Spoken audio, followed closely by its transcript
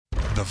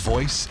The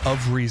voice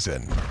of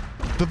reason.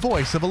 The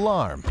voice of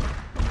alarm.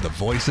 The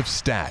voice of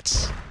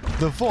stats.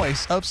 The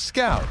voice of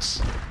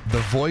scouts. The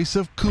voice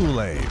of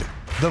Kool-Aid.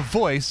 The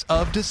voice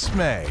of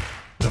dismay.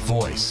 The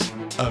voice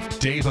of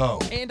Dave-O.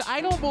 And I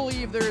don't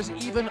believe there's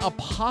even a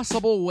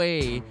possible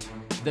way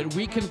that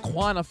we can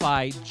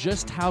quantify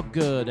just how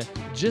good,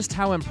 just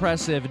how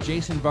impressive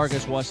Jason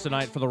Vargas was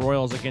tonight for the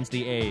Royals against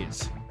the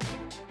A's.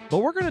 But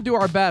we're going to do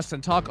our best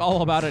and talk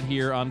all about it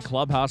here on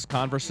Clubhouse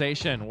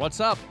Conversation.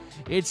 What's up?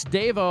 It's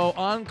Dave-O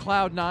on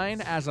Cloud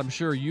 9, as I'm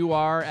sure you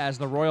are, as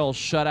the Royals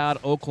shut out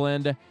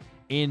Oakland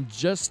in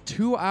just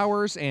 2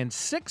 hours and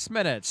 6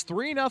 minutes,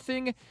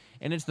 3-0,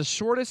 and it's the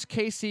shortest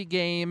KC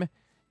game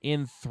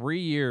in 3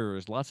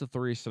 years. Lots of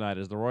threes tonight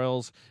as the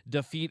Royals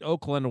defeat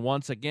Oakland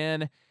once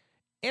again.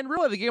 And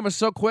really, the game was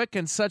so quick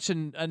and such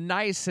a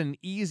nice and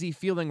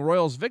easy-feeling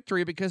Royals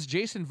victory because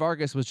Jason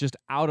Vargas was just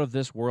out of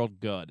this world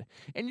good.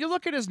 And you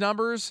look at his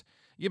numbers,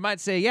 you might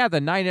say, yeah, the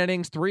 9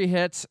 innings, 3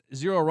 hits,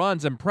 0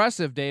 runs,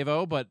 impressive,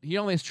 Dave-O, but he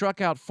only struck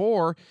out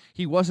 4.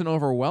 He wasn't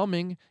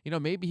overwhelming. You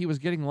know, maybe he was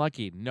getting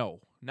lucky. No,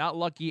 not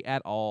lucky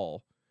at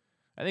all.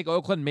 I think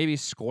Oakland maybe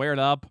squared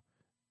up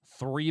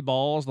 3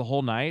 balls the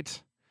whole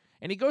night.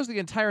 And he goes the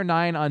entire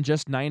 9 on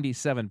just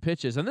 97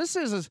 pitches. And this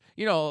is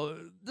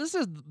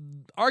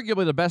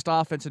arguably the best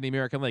offense in the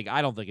American League.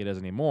 I don't think it is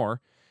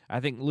anymore. I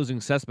think losing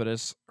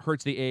Cespedes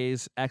hurts the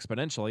A's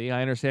exponentially.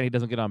 I understand he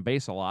doesn't get on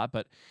base a lot,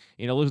 but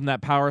losing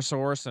that power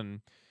source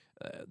and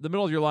the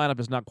middle of your lineup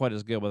is not quite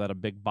as good without a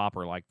big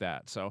bopper like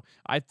that. So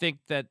I think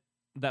that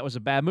was a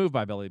bad move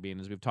by Billy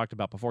Beane, as we've talked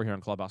about before here on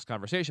Clubhouse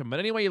Conversation. But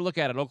anyway you look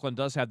at it, Oakland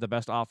does have the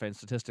best offense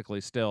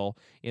statistically still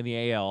in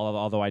the AL,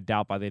 although I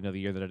doubt by the end of the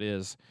year that it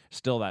is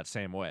still that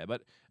same way.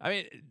 But, I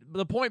mean,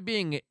 the point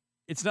being,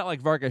 it's not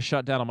like Vargas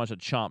shut down a bunch of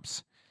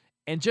chumps.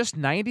 And just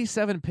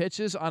 97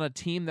 pitches on a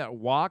team that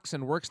walks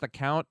and works the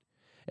count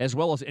as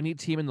well as any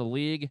team in the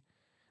league,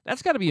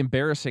 that's got to be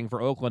embarrassing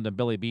for Oakland and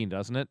Billy Beane,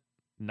 doesn't it?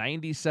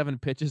 97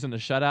 pitches in a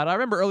shutout. I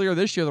remember earlier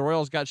this year the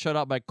Royals got shut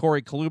out by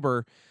Corey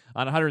Kluber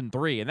on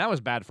 103, and that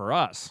was bad for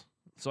us.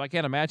 So I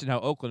can't imagine how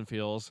Oakland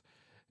feels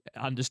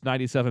on just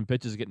 97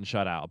 pitches getting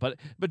shut out. But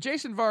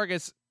Jason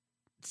Vargas,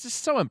 it's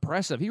just so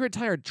impressive. He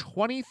retired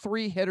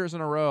 23 hitters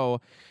in a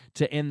row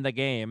to end the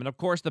game. And, of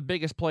course, the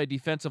biggest play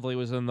defensively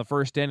was in the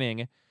first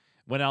inning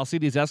when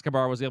Alcides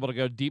Escobar was able to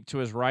go deep to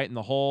his right in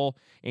the hole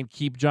and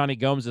keep Johnny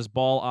Gomes'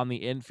 ball on the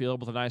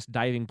infield with a nice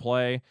diving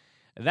play.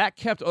 That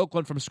kept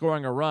Oakland from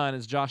scoring a run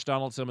as Josh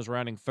Donaldson was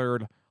rounding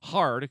third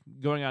hard,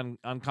 going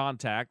on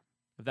contact.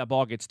 If that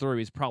ball gets through,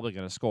 he's probably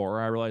going to score.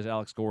 I realize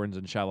Alex Gordon's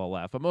in shallow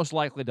left, but most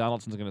likely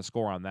Donaldson's going to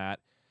score on that.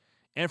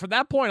 And from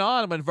that point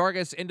on, when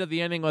Vargas ended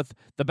the inning with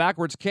the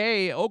backwards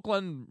K,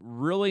 Oakland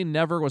really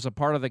never was a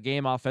part of the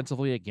game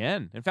offensively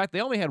again. In fact, they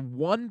only had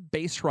 1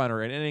 base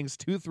runner in innings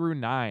 2 through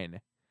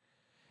 9.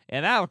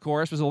 And that, of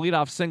course, was a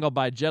leadoff single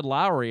by Jed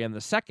Lowrie in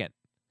the second.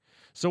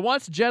 So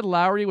once Jed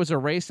Lowrie was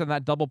erased on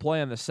that double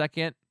play in the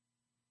second,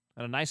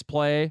 and a nice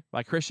play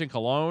by Christian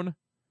Colon,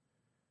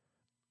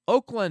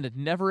 Oakland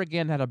never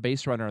again had a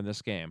base runner in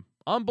this game.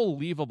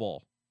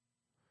 Unbelievable.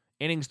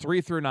 Innings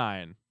 3 through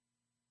 9.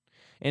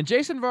 And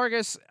Jason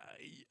Vargas,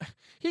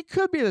 he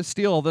could be the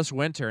steal of this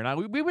winter. Now,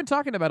 we've been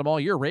talking about him all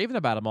year, raving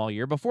about him all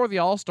year. Before the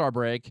All-Star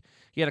break,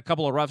 he had a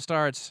couple of rough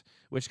starts,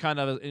 which kind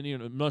of,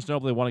 most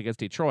notably one against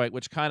Detroit,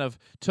 which kind of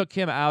took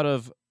him out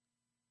of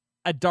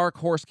a dark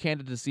horse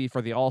candidacy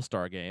for the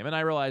All-Star game. And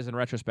I realize in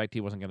retrospect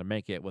he wasn't going to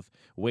make it with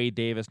Wade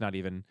Davis not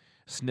even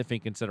sniffing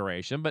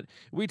consideration. But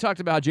we talked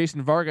about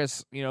Jason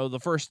Vargas, the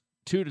first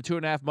 2 to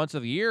 2.5 months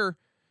of the year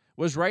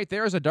was right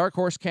there as a dark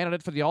horse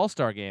candidate for the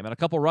All-Star game. And a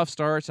couple rough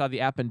starts out of the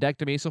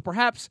appendectomy. So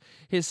perhaps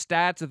his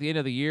stats at the end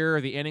of the year,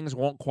 the innings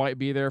won't quite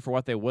be there for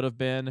what they would have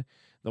been.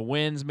 The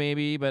wins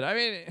maybe. But, I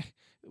mean,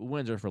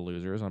 wins are for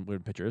losers on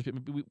weird pitchers.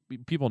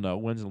 People know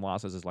wins and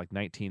losses is like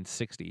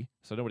 1960,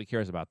 so nobody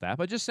cares about that.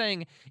 But just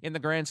saying, in the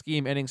grand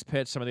scheme, innings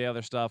pitched, some of the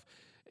other stuff,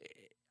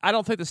 I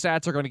don't think the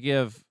stats are going to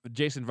give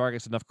Jason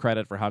Vargas enough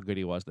credit for how good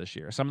he was this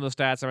year. Some of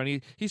the stats, I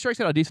mean, he strikes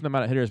out a decent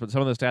amount of hitters, but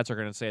some of the stats are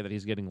going to say that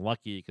he's getting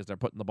lucky because they're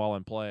putting the ball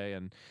in play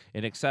and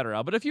et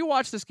cetera. But if you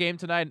watched this game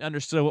tonight and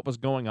understood what was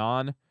going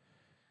on,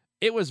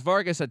 it was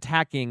Vargas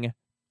attacking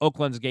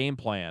Oakland's game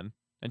plan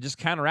and just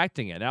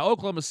counteracting it. Now,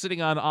 Oakland was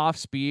sitting on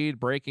off-speed,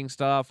 breaking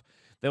stuff.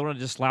 They wanted to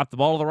just slap the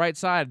ball to the right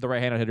side. The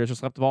right-handed hitters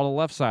just slapped the ball to the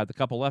left side. The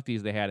couple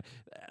lefties they had,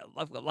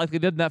 like they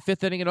did in that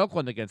 5th inning in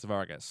Oakland against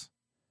Vargas.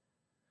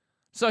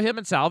 So him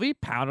and Salvi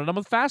pounded him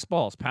with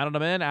fastballs, pounded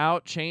him in,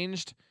 out,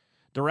 changed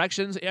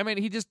directions. I mean,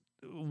 he just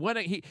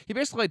he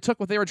basically took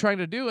what they were trying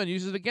to do and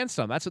used it against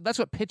them. That's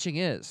what pitching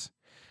is.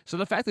 So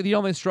the fact that he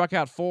only struck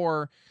out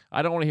 4,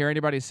 I don't want to hear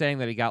anybody saying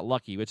that he got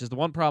lucky, which is the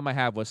one problem I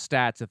have with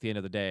stats at the end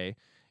of the day.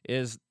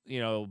 Is,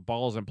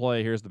 balls in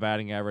play, here's the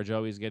batting average,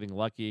 oh, he's getting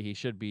lucky, he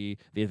should be,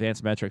 the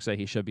advanced metrics say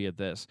he should be at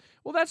this.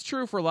 Well, that's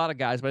true for a lot of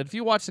guys, but if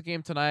you watch the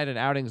game tonight and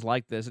outings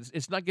like this,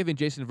 it's not giving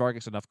Jason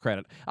Vargas enough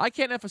credit. I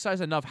can't emphasize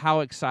enough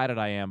how excited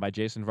I am by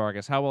Jason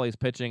Vargas, how well he's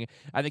pitching.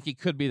 I think he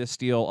could be the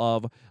steal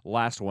of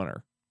last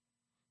winter.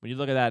 When you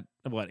look at that,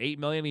 $8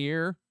 million a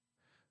year?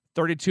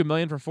 $32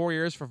 million for 4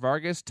 years for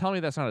Vargas. Tell me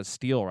that's not a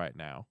steal right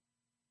now.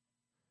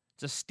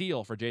 It's a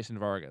steal for Jason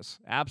Vargas.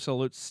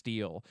 Absolute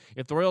steal.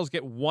 If the Royals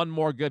get one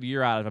more good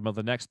year out of him of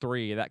the next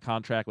 3, that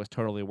contract was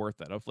totally worth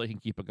it. Hopefully he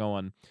can keep it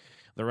going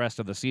the rest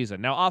of the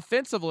season. Now,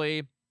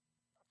 offensively,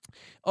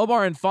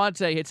 Omar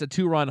Infante hits a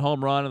 2-run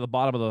home run in the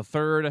bottom of the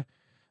 3rd.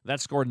 That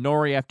scored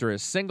Nori after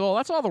his single.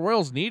 That's all the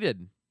Royals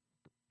needed.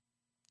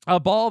 A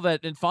ball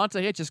that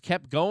Infante hit just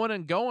kept going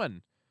and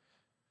going.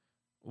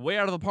 Way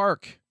out of the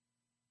park.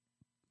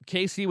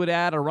 Casey would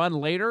add a run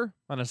later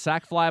on a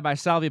sac fly by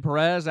Salvi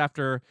Perez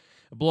after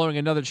blowing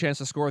another chance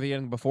to score the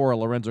inning before.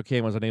 Lorenzo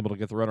Cain was unable to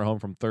get the runner home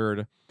from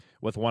 3rd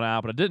with 1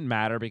 out, but it didn't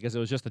matter because it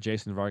was just the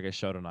Jason Vargas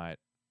show tonight.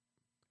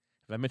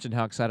 I mentioned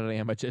how excited I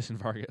am about Jason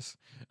Vargas.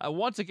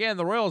 Once again,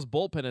 the Royals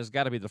bullpen has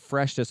got to be the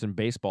freshest in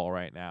baseball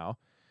right now.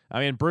 I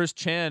mean, Bruce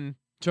Chen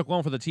took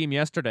one for the team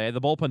yesterday. The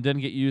bullpen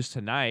didn't get used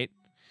tonight.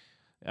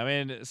 I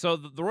mean, so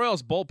the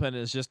Royals bullpen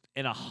is just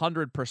in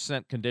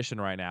 100% condition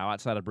right now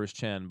outside of Bruce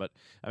Chen. But,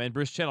 I mean,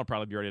 Bruce Chen will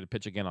probably be ready to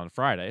pitch again on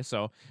Friday.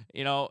 So,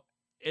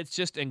 it's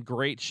just in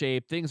great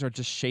shape. Things are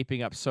just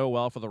shaping up so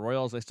well for the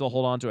Royals. They still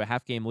hold on to a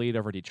half-game lead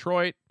over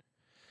Detroit.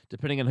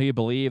 Depending on who you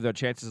believe, their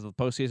chances of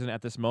the postseason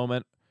at this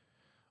moment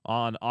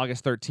on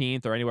August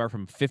 13th are anywhere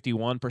from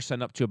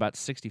 51% up to about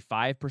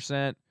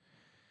 65%.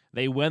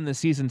 They win the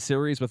season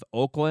series with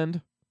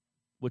Oakland,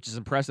 which is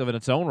impressive in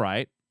its own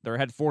right. They're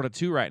ahead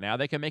 4-2 right now.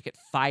 They can make it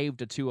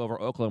 5-2 over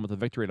Oakland with a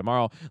victory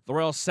tomorrow. The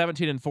Royals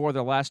 17-4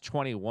 their last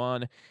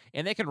 21,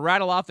 and they can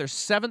rattle off their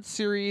 7th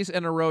series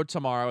in a row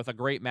tomorrow with a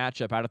great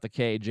matchup out at the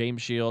K.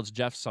 James Shields,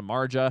 Jeff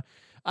Samardzija.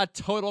 A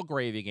total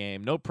gravy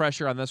game. No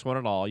pressure on this one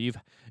at all. You've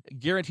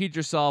guaranteed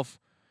yourself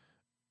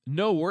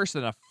no worse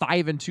than a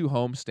 5-2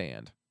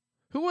 homestand.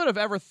 Who would have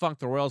ever thunk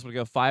the Royals would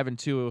go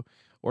 5-2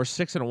 or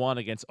 6-1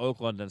 against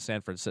Oakland and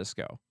San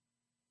Francisco?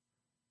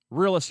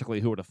 Realistically,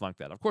 who would have thunk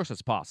that? Of course,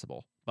 it's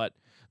possible, but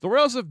the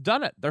Royals have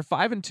done it. They're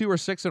 5-2 or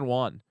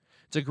 6-1.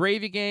 It's a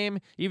gravy game.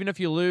 Even if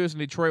you lose and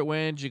Detroit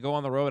wins, you go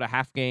on the road a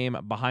half game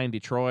behind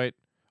Detroit,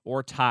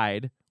 or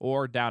tied,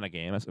 or down a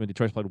game. I mean,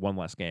 Detroit's played one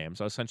less game,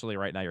 so essentially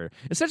right now you're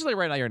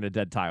in a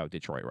dead tie with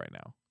Detroit right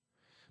now.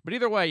 But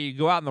either way, you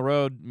go out on the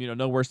road,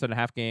 no worse than a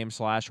half game /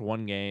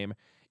 1 game.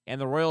 And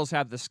the Royals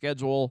have the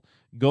schedule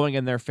going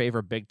in their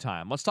favor big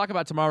time. Let's talk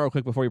about tomorrow real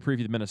quick before we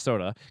preview the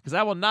Minnesota, because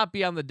I will not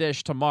be on the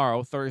dish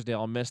tomorrow. Thursday,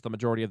 I'll miss the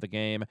majority of the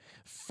game.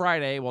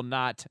 Friday will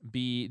not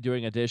be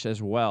doing a dish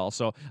as well.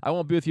 So I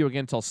won't be with you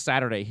again until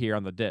Saturday here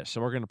on the dish.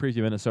 So we're going to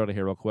preview Minnesota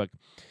here real quick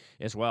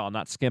as well. I'll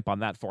not skimp on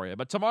that for you.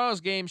 But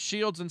tomorrow's game,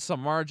 Shields and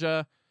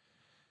Samardzija,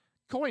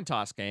 coin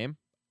toss game.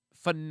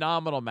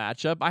 Phenomenal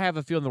matchup. I have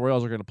a feeling the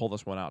Royals are going to pull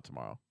this one out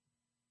tomorrow.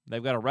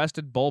 They've got a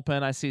rested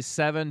bullpen. I see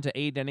 7 to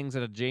 8 innings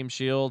out of James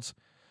Shields,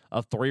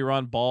 a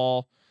 3-run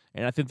ball,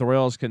 and I think the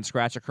Royals can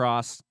scratch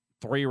across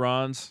 3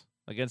 runs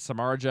against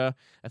Samardzija.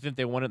 I think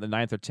they won it in the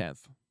 9th or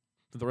 10th.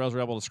 If the Royals are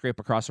able to scrape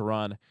across a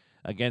run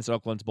against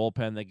Oakland's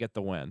bullpen, they get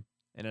the win.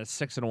 And it's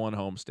a 6-1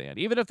 homestand.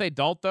 Even if they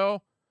don't,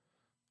 though,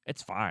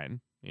 it's fine.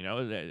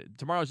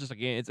 Tomorrow's just a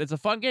game. It's a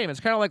fun game. It's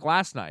kind of like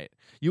last night.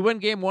 You win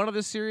game 1 of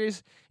this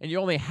series, and you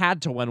only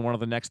had to win one of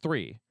the next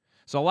 3.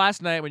 So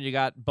last night when you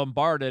got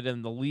bombarded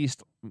in the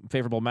least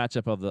favorable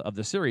matchup of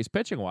the series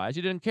pitching-wise,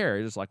 you didn't care.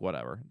 You're just like,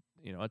 whatever.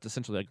 It's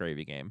essentially a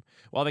gravy game.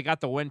 Well, they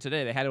got the win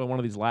today. They had to win one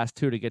of these last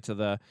 2 to get to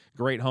the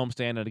great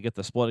homestand and to get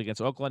the split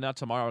against Oakland. Now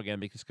tomorrow again,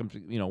 because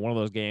one of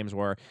those games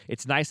where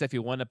it's nice if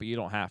you win it, but you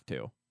don't have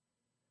to.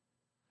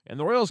 And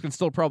the Royals can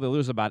still probably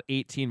lose about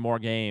 18 more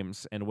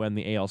games and win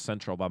the AL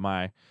Central by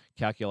my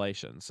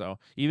calculations. So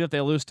even if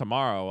they lose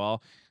tomorrow,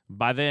 well,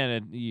 by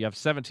then, you have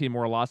 17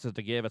 more losses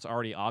to give. It's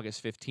already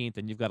August 15th,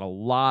 and you've got a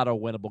lot of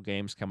winnable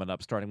games coming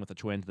up, starting with the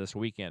Twins this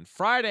weekend.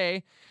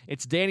 Friday,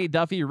 it's Danny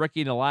Duffy,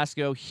 Ricky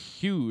Nolasco.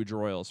 Huge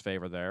Royals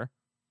favor there.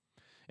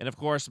 And, of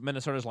course,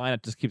 Minnesota's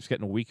lineup just keeps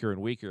getting weaker and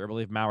weaker. I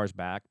believe Mauer's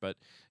back, but,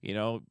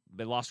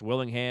 they lost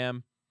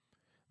Willingham.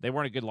 They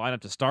weren't a good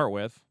lineup to start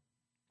with.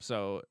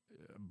 So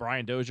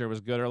Brian Dozier was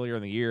good earlier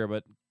in the year,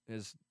 but we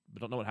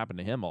don't know what happened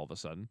to him all of a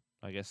sudden.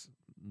 I guess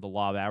the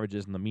law of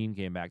averages and the mean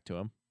came back to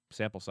him,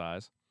 sample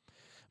size.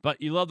 But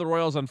you love the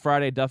Royals on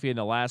Friday, Duffy and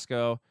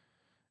Nolasco.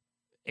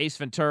 Ace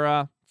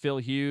Ventura, Phil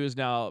Hughes.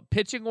 Now,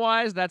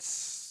 pitching-wise,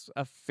 that's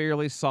a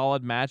fairly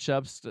solid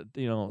matchup.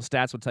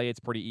 Stats would tell you it's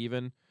pretty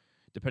even,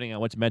 depending on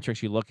which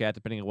metrics you look at,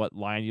 depending on what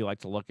line you like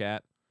to look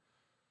at.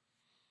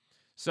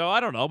 So, I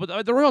don't know,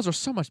 but the Royals are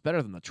so much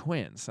better than the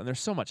Twins, and they're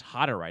so much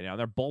hotter right now, and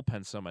their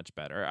bullpen's so much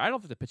better. I don't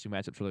think the pitching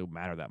matchups really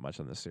matter that much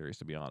in this series,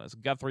 to be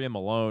honest. Guthrie and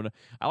Malone.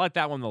 I like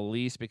that one the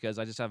least because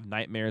I just have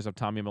nightmares of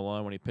Tommy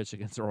Malone when he pitched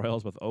against the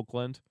Royals with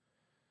Oakland.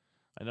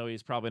 I know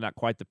he's probably not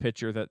quite the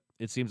pitcher that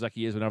it seems like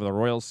he is whenever the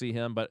Royals see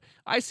him, but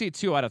I see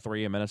 2 out of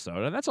 3 in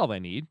Minnesota, and that's all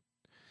they need.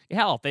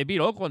 Hell, if they beat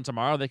Oakland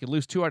tomorrow, they could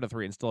lose 2 out of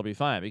 3 and still be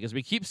fine, because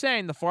we keep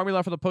saying the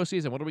formula for the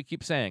postseason. What do we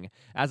keep saying?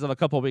 As of a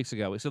couple of weeks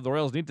ago, we said the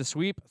Royals need to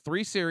sweep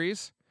 3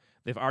 series.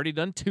 They've already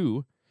done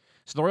 2.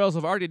 So the Royals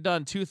have already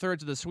done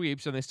 2/3 of the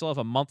sweeps, and they still have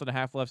a month and a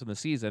half left in the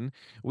season.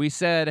 We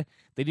said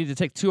they need to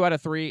take 2 out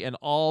of 3 in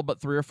all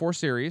but 3 or 4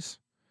 series.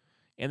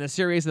 And the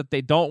series that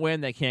they don't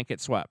win, they can't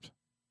get swept.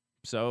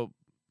 So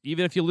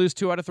even if you lose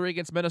 2 out of 3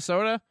 against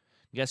Minnesota,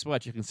 guess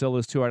what? You can still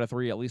lose 2 out of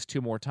 3 at least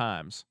 2 more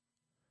times.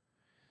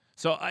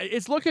 So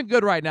it's looking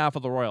good right now for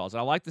the Royals.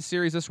 I like the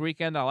series this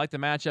weekend. I like the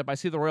matchup. I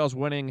see the Royals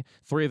winning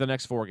 3 of the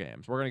next 4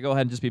 games. We're going to go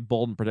ahead and just be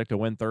bold and predict a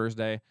win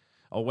Thursday,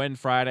 a win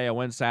Friday, a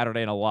win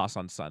Saturday, and a loss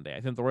on Sunday.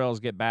 I think the Royals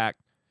get back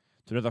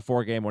to another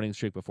 4-game winning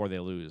streak before they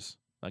lose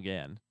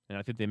again. And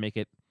I think they make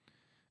it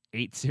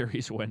 8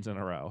 series wins in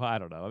a row. I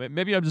don't know. I mean,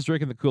 maybe I'm just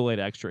drinking the Kool-Aid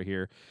extra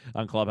here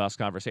on Clubhouse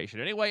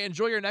Conversation. Anyway,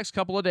 enjoy your next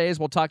couple of days.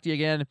 We'll talk to you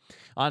again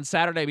on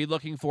Saturday. Be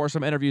looking for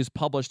some interviews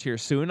published here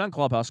soon on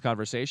Clubhouse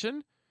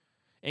Conversation,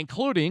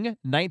 including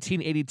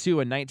 1982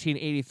 and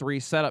 1983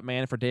 setup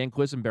man for Dan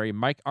Quisenberry.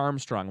 Mike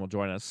Armstrong will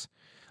join us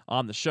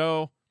on the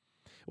show.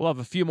 We'll have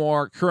a few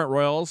more current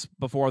Royals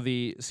before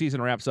the season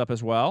wraps up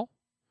as well.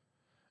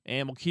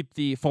 And we'll keep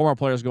the former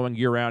players going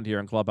year-round here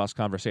in Clubhouse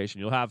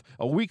Conversation. You'll have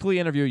a weekly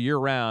interview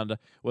year-round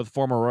with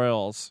former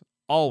Royals,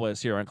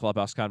 always here in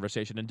Clubhouse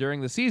Conversation. And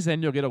during the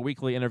season, you'll get a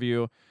weekly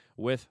interview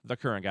with the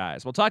current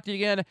guys. We'll talk to you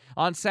again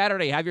on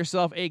Saturday. Have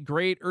yourself a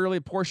great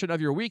early portion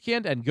of your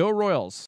weekend, and go Royals.